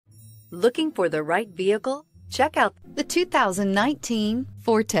Looking for the right vehicle? Check out the 2019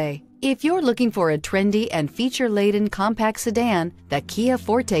 Forte. If you're looking for a trendy and feature-laden compact sedan, the Kia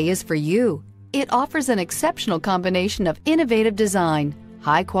Forte is for you. It offers an exceptional combination of innovative design,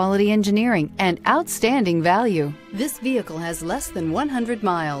 high-quality engineering, and outstanding value. This vehicle has less than 100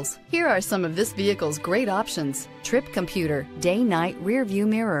 miles. Here are some of this vehicle's great options: trip computer, day-night rear-view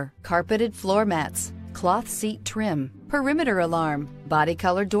mirror, carpeted floor mats, cloth seat trim, perimeter alarm, body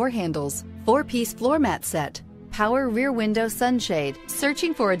color door handles, 4-piece floor mat set, power rear window sunshade.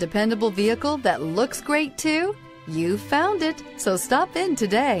 Searching for a dependable vehicle that looks great too? You found it, so stop in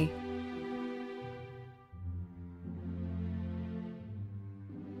today.